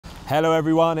Hello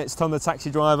everyone, it's Tom the taxi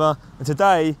driver, and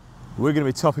today we're going to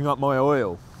be topping up my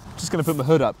oil. Just going to put my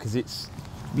hood up because it's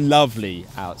lovely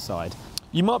outside.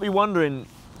 You might be wondering,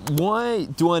 why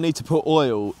do I need to put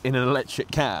oil in an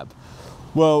electric cab?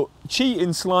 Well,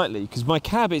 cheating slightly, because my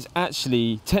cab is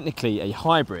actually technically a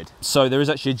hybrid. So there is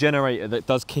actually a generator that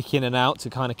does kick in and out to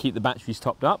kind of keep the batteries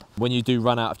topped up when you do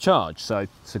run out of charge. So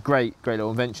it's a great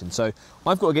little invention. So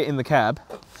I've got to get in the cab,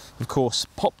 of course,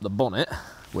 pop the bonnet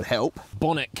would help.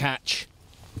 Bonnet catch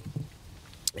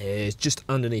is just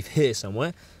underneath here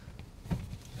somewhere.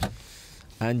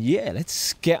 And yeah,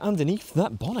 let's get underneath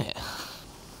that bonnet.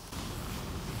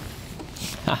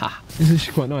 This is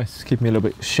actually quite nice, it's keeping me a little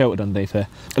bit sheltered underneath there.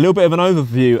 A little bit of an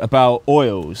overview about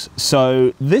oils.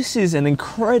 So this is an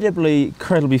incredibly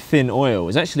thin oil.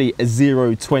 It's actually a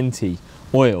 020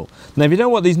 oil. Now if you know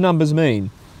what these numbers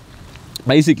mean,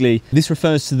 basically this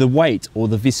refers to the weight or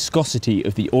the viscosity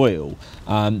of the oil.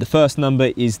 The first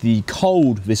number is the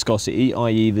cold viscosity,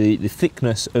 i.e. the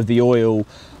thickness of the oil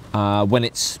when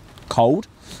it's cold.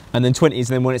 And then 20 is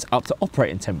then when it's up to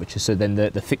operating temperature, so then the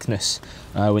thickness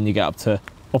when you get up to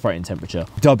operating temperature.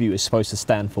 W is supposed to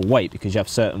stand for weight because you have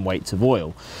certain weights of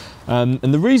oil. And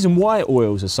the reason why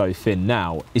oils are so thin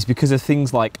now is because of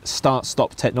things like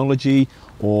start-stop technology,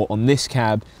 or on this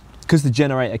cab, because the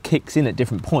generator kicks in at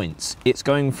different points, it's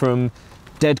going from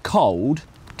dead cold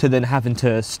to then having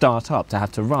to start up, to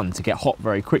have to run, to get hot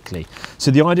very quickly.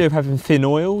 So the idea of having thin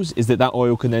oils is that that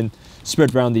oil can then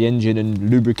spread around the engine and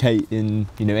lubricate in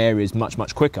areas much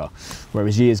quicker.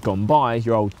 Whereas years gone by,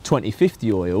 your old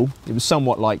 2050 oil, it was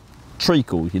somewhat like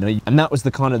treacle, and that was the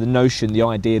kind of the notion, the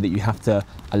idea that you have to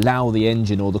allow the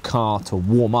engine or the car to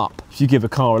warm up. If you give a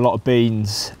car a lot of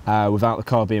beans without the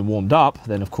car being warmed up,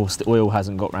 then of course the oil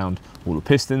hasn't got round all the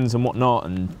pistons and whatnot,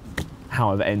 and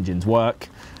however engines work.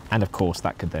 And of course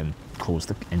that could then cause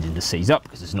the engine to seize up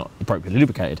because it's not appropriately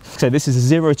lubricated. So this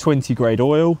is a 020 grade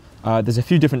oil. There's a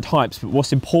few different types, but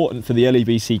what's important for the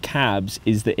LEVC cabs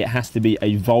is that it has to be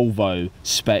a Volvo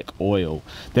spec oil.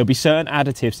 There'll be certain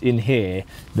additives in here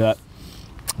that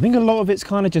I think a lot of it's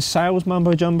kind of just sales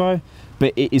mumbo jumbo,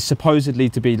 but it is supposedly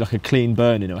to be like a clean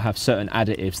burn, and it'll have certain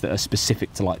additives that are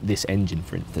specific to like this engine,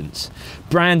 for instance.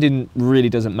 Branding really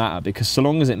doesn't matter, because so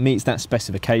long as it meets that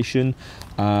specification,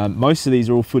 most of these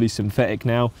are all fully synthetic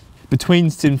now. Between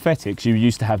synthetics, you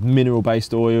used to have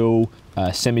mineral-based oil,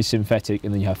 semi-synthetic,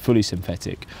 and then you have fully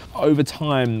synthetic. Over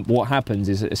time, what happens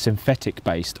is that a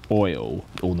synthetic-based oil,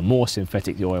 or the more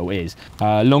synthetic the oil is,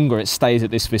 longer it stays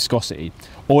at this viscosity.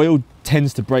 Oil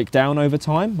tends to break down over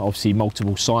time, obviously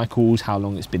multiple cycles, how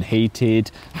long it's been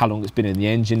heated, how long it's been in the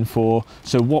engine for.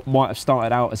 So what might have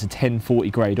started out as a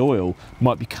 1040 grade oil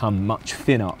might become much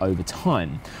thinner over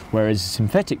time, whereas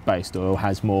synthetic-based oil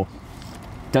has more,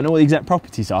 don't know what the exact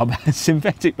properties are, but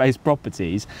synthetic based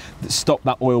properties that stop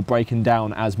that oil breaking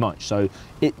down as much. So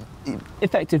it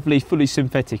effectively, fully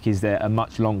synthetic is a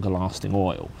much longer lasting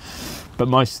oil, but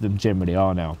most of them generally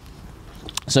are now.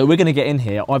 So we're going to get in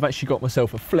here. I've actually got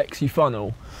myself a flexi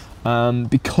funnel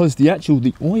because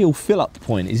the oil fill up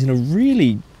point is in a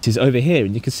really, it is over here,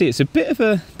 and you can see it's a bit of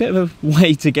a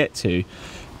way to get to.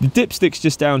 The dipstick's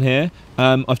just down here.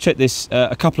 I've checked this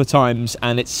a couple of times,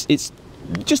 and it's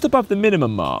just above the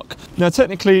minimum mark. Now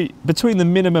technically between the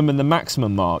minimum and the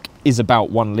maximum mark is about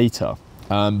 1 litre,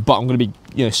 but I'm going to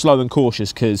be slow and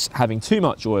cautious, because having too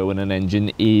much oil in an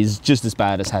engine is just as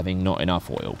bad as having not enough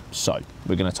oil. So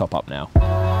we're going to top up now.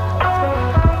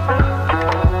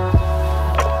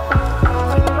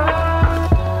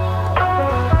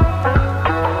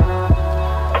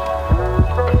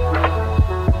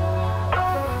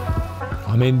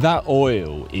 I mean, that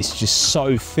oil is just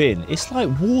so thin. It's like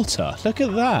water. Look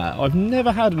at that. I've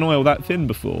never had an oil that thin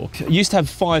before. I used to have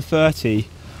 530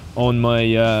 on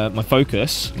my my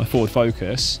Focus, my Ford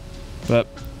Focus, but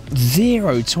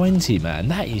 020, man,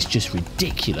 that is just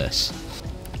ridiculous.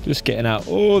 Just getting out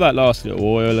all that last little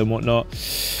oil and whatnot.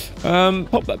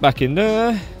 Pop that back in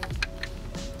there.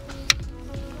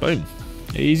 Boom.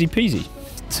 Easy peasy.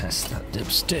 Test that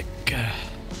dipstick.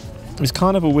 It's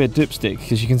kind of a weird dipstick,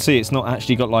 because you can see it's not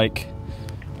actually got like,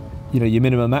 your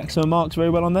minimum maximum marks very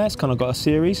well on there. It's kind of got a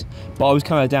series, but I was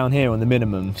kind of down here on the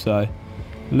minimum, so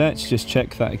let's just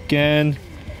check that again.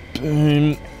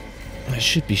 Boom. It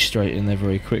should be straight in there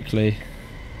very quickly.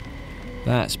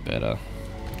 That's better.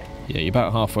 Yeah, you're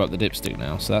about halfway up the dipstick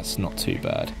now, so that's not too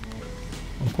bad.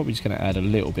 I'm probably just going to add a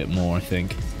little bit more, I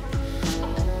think.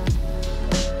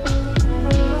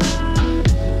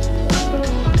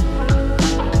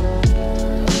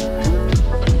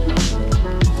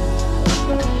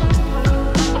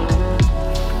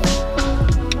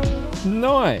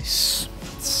 Nice.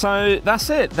 So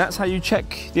that's it. That's how you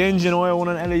check the engine oil on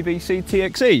an LEVC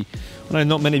TXE. I know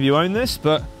not many of you own this,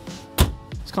 but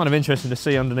it's kind of interesting to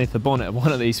see underneath the bonnet of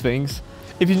one of these things.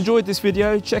 If you enjoyed this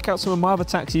video, check out some of my other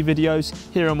taxi videos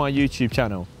here on my YouTube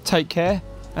channel. Take care,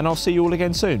 and I'll see you all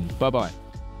again soon. Bye bye.